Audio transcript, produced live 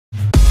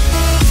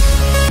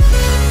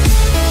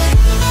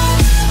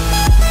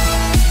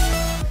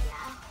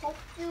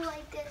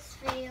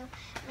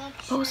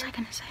was I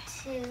gonna say?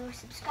 To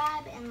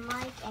subscribe and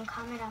like and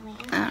comment on my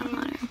Instagram. I don't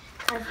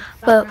know.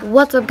 But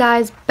what's up,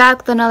 guys? Back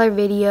with another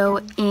video,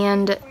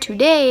 and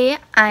today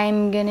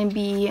I'm gonna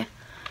be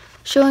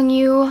showing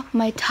you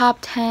my top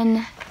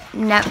 10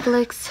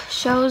 Netflix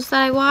shows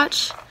that I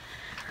watch.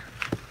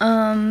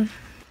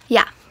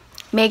 Yeah.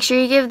 Make sure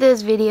you give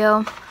this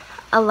video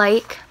a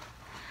like,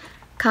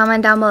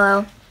 comment down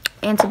below,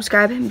 and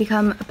subscribe and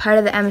become a part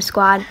of the M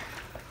Squad.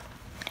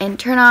 And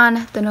turn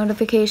on the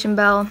notification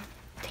bell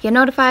to get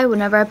notified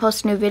whenever I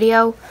post a new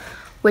video,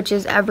 which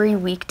is every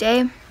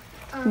weekday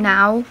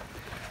now.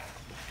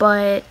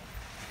 But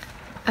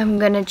I'm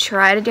gonna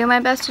try to do my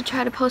best to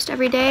try to post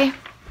every day.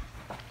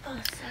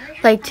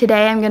 Like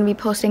today, I'm gonna be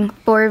posting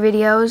 4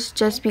 videos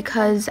just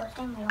because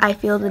I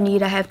feel the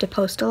need I have to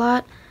post a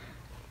lot.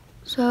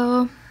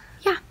 So,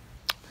 yeah.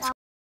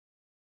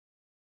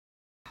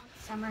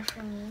 Summer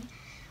for me.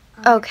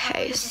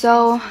 Okay,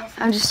 so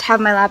I just have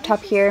my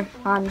laptop here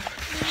on.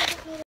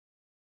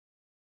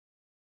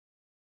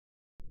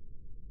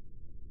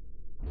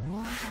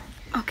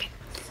 Okay,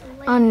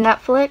 on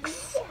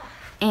Netflix.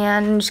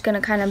 And I'm just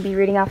gonna kind of be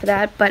reading off of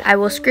that, but I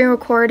will screen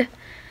record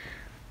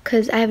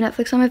because I have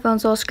Netflix on my phone,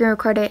 so I'll screen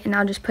record it and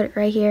I'll just put it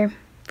right here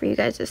for you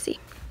guys to see.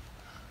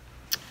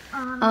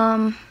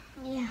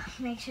 Yeah,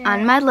 make sure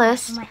on my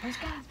list,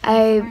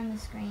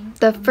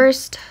 the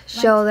first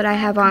show that I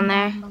have on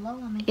there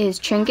is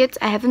Trinkets.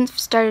 I haven't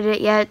started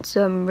it yet,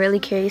 so I'm really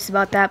curious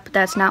about that, but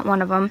that's not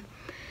one of them.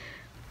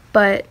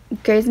 But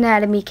Grey's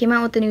Anatomy came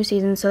out with the new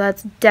season, so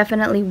that's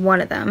definitely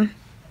one of them.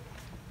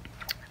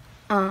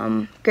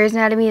 Grey's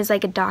Anatomy is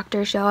like a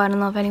doctor show. I don't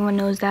know if anyone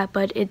knows that,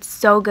 but it's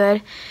so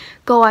good.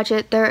 Go watch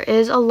it. There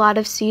is a lot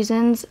of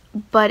seasons,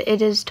 but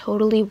it is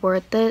totally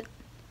worth it.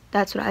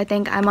 That's what I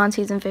think. I'm on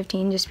season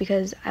 15 just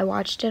because I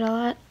watched it a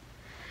lot.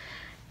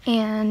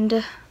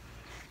 And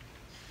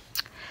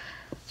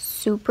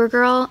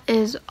Supergirl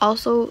is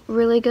also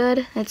really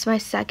good. It's my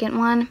second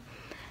one.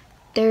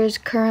 There's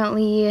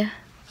currently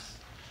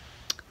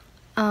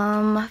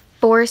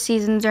 4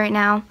 seasons right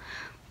now.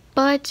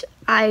 But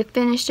I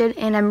finished it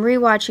and I'm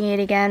rewatching it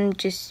again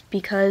just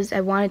because I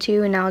wanted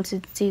to, and now it's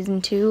in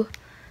season 2.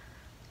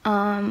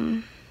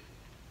 And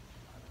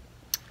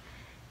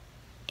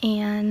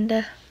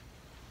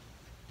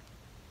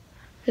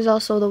there's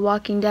also The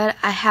Walking Dead.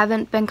 I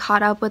haven't been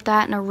caught up with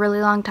that in a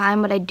really long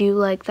time, but I do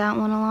like that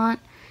one a lot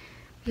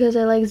because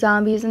I like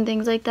zombies and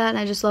things like that, and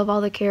I just love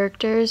all the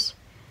characters.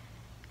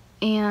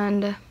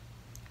 And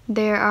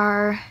there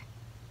are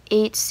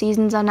 8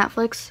 seasons on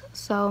Netflix,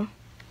 so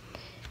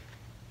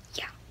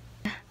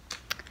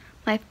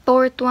my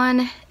 4th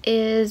one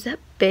is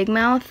Big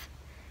Mouth.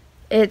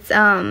 It's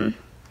a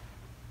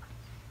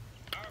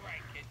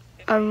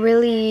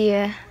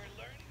really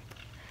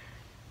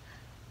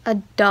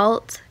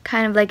adult,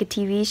 kind of like a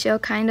TV show,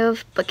 kind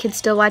of, but kids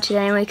still watch it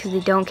anyway because they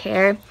don't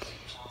care.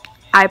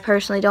 I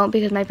personally don't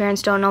because my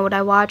parents don't know what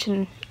I watch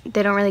and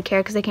they don't really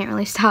care because they can't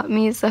really stop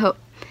me. So,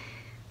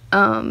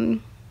 but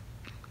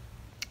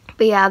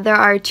yeah, there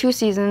are 2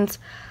 seasons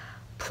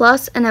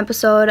plus an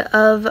episode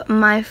of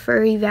My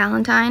Furry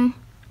Valentine.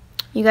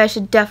 You guys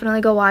should definitely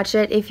go watch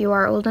it if you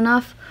are old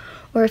enough,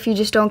 or if you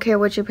just don't care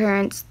what your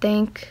parents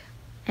think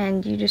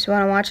and you just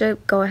want to watch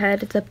it, go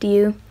ahead, it's up to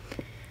you.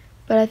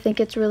 But I think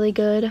it's really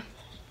good.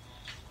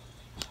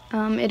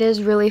 It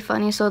is really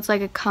funny, so it's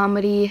like a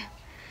comedy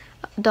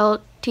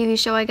adult TV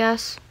show, I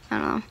guess. I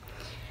don't know.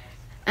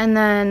 And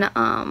then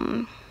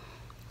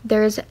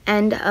there's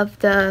End of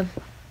the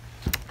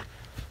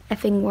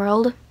Effing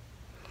World.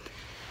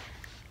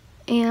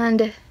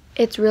 And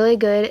it's really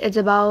good. It's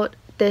about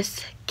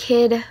this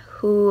kid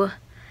who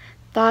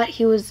thought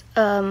he was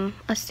a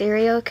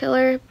serial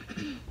killer.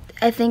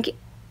 I think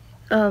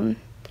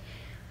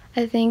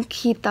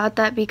he thought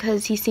that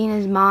because he seen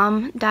his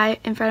mom die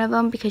in front of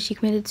him because she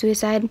committed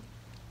suicide.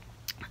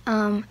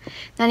 Then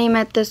he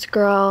met this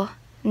girl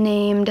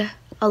named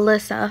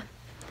Alyssa,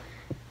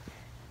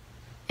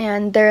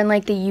 and they're in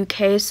like the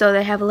UK, so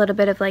they have a little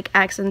bit of like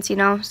accents, you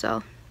know.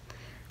 So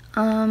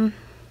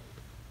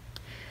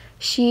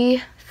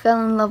she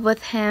fell in love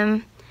with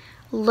him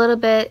a little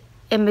bit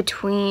in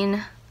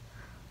between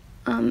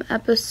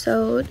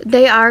episode.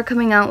 They are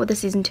coming out with a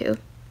season 2.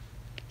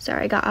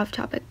 Sorry, I got off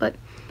topic, but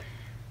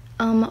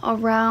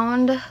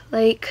around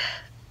like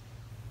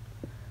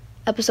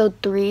episode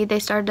 3 they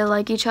started to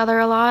like each other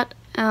a lot,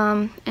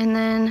 and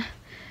then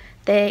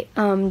they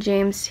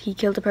James, he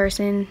killed a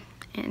person,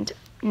 and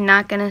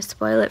not gonna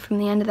spoil it from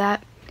the end of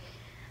that,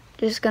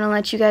 just gonna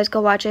let you guys go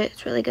watch it.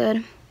 It's really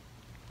good.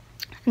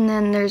 And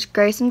then there's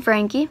Grace and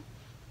Frankie.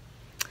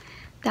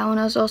 That one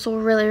was also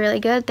really, really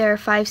good. There are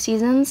 5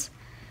 seasons.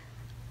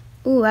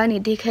 Ooh, I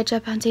need to catch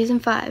up on season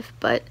 5.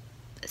 But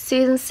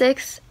season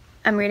 6,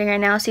 I'm reading right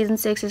now, season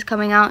 6 is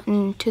coming out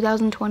in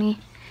 2020.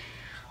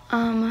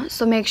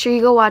 So make sure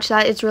you go watch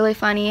that. It's really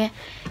funny.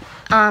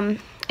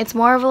 It's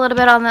more of a little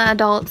bit on the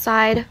adult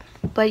side,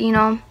 but you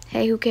know,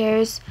 hey, who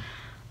cares?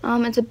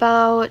 It's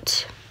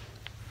about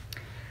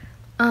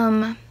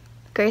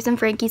Grace and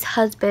Frankie's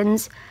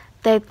husbands.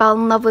 They fell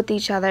in love with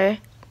each other.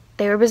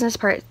 They were business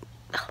partners.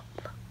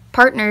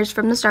 partners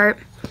from the start.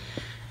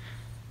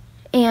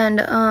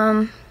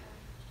 And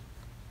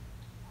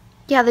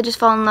yeah, they just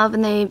fall in love,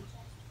 and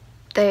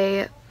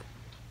they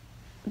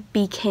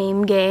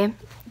became gay.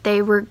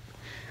 They were,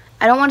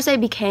 I don't want to say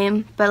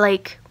became, but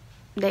like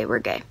they were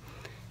gay.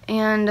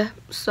 And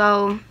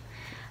so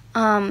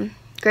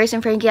Grace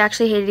and Frankie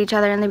actually hated each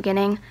other in the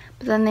beginning,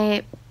 but then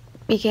they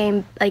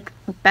became like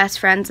best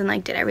friends and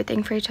like did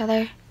everything for each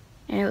other,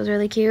 and it was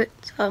really cute.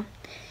 So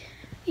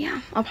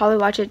yeah, I'll probably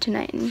watch it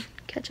tonight and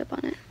catch up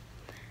on it.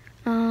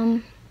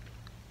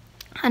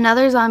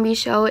 Another zombie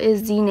show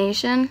is Z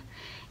Nation.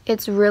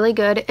 It's really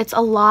good. It's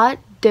a lot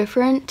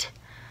different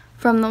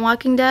from The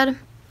Walking Dead,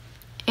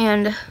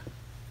 and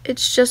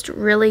it's just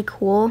really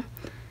cool.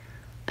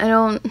 I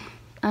don't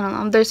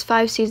know. There's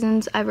 5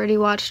 seasons. I've already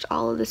watched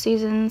all of the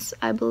seasons,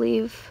 I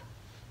believe.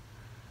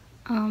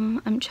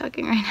 I'm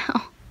checking right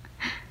now.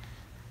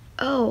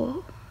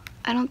 Oh,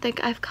 I don't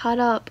think I've caught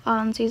up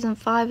on season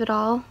 5 at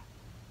all.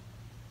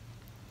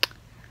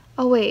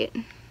 Oh wait,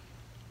 I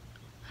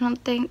don't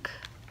think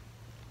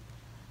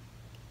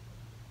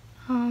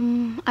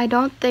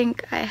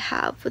I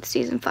have with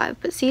season 5,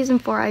 but season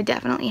 4 I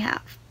definitely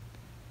have.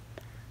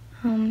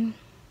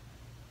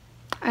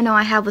 I know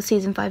I have with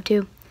season 5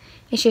 too.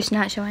 It's just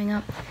not showing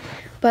up.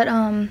 But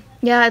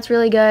yeah, it's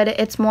really good.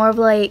 It's more of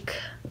like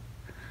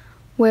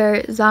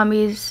where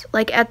zombies,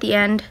 like at the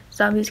end,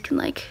 zombies can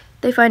like,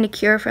 they find a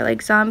cure for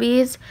like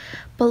zombies,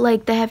 but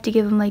like they have to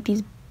give them like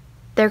these,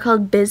 they're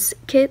called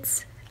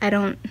biscuits. I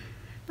don't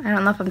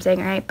know if I'm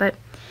saying it right, but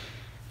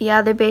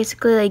yeah, they're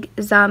basically like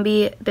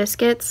zombie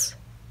biscuits,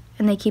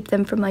 and they keep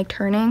them from like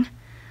turning.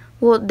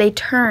 Well, they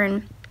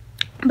turn,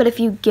 but if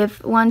you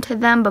give one to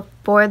them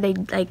before they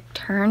like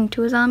turn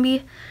to a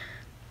zombie,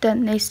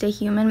 then they stay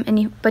human,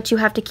 and but you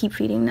have to keep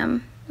feeding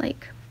them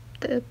like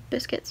the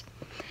biscuits.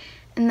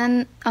 And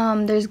then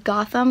there's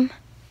Gotham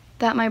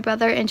that my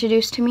brother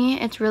introduced to me.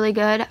 It's really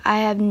good. I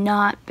have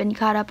not been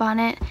caught up on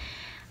it.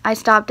 I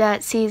stopped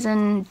at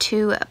season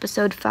 2,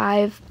 episode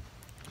 5,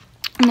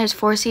 and there's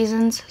 4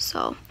 seasons,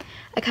 so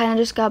I kind of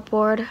just got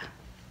bored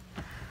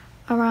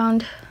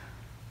around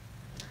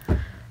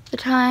the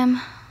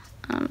time.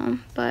 I don't know,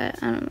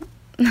 but I don't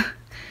know.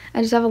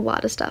 I just have a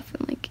lot of stuff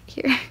in like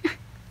here.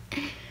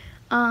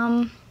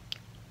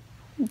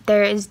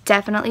 There is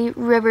definitely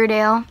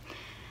Riverdale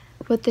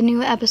with the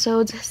new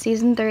episodes,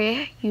 season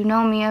 3. You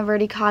know me, I've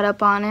already caught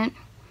up on it.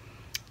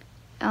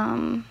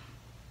 I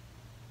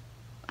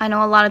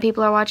know a lot of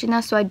people are watching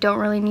this, so I don't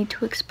really need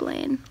to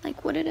explain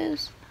like what it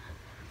is.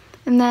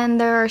 And then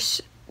there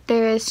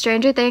is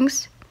Stranger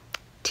Things,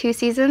 2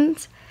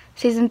 seasons.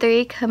 Season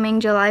 3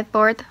 coming July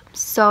 4th. I'm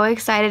so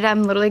excited.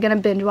 I'm literally gonna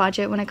binge watch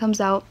it when it comes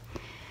out.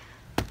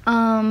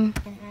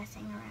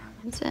 Messing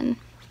around. And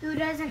who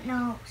doesn't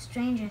know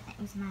Stranger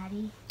Things,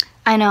 Maddie?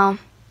 I know.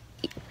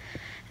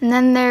 And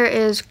then there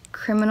is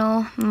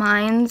Criminal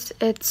Minds.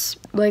 It's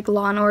like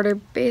Law and Order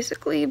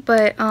basically,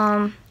 but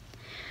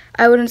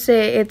I wouldn't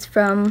say it's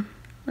from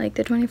like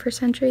the 21st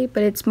century,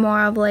 but it's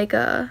more of like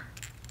a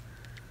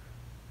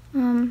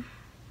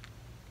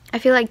I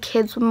feel like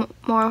kids would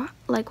more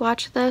like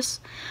watch this,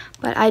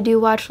 but I do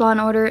watch Law and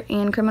Order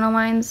and Criminal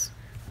Minds.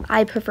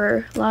 I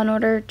prefer Law and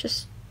Order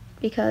just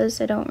because.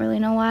 I don't really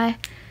know why.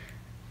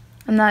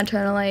 I'm not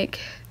trying to like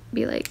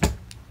be like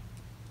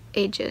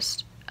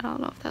ageist. I don't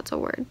know if that's a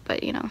word,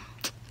 but you know.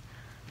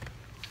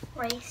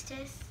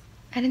 Racist?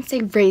 I didn't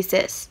say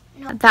racist.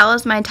 No. That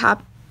was my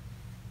top.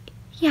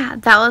 Yeah,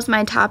 that was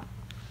my top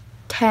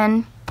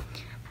 10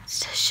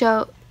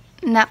 show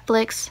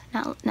Netflix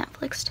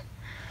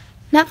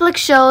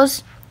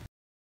shows.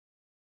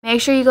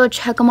 Make sure you go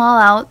check them all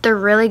out. They're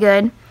really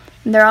good.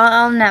 They're all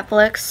on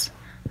Netflix.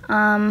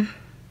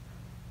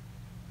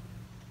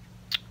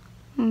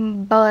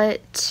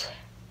 But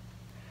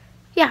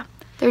yeah,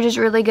 they're just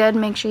really good.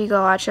 Make sure you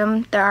go watch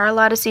them. There are a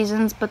lot of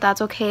seasons, but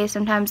that's okay.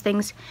 Sometimes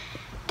things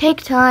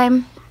take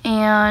time,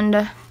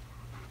 and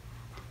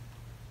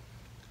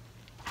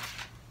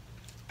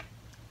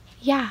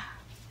yeah.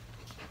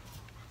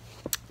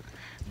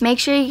 Make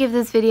sure you give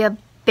this video a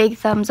big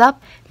thumbs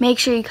up. Make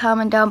sure you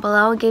comment down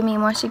below, give me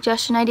more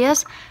suggestion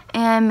ideas,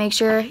 and make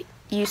sure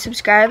you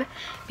subscribe,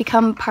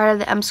 become part of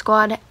the M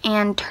Squad,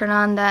 and turn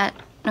on that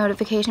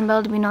notification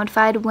bell to be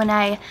notified when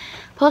I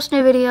post a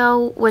new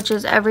video, which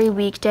is every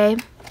weekday.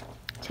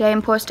 Today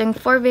I'm posting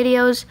 4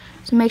 videos,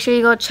 so make sure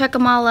you go check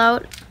them all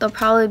out. They'll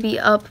probably be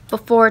up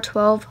before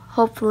 12,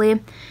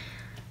 hopefully,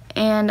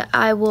 and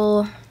I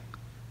will,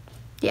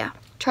 yeah,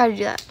 try to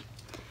do that.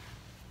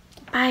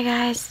 Bye,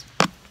 guys.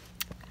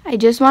 I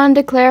just wanted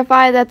to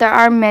clarify that there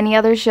are many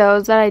other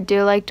shows that I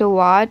do like to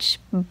watch,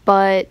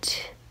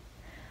 but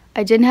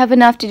I didn't have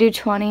enough to do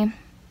 20,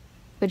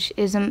 which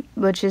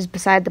is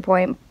beside the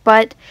point.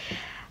 But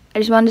I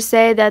just wanted to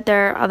say that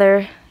there are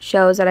other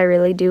shows that I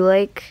really do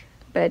like,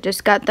 but I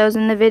just got those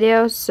in the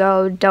video,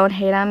 so don't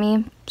hate on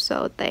me.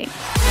 So thanks.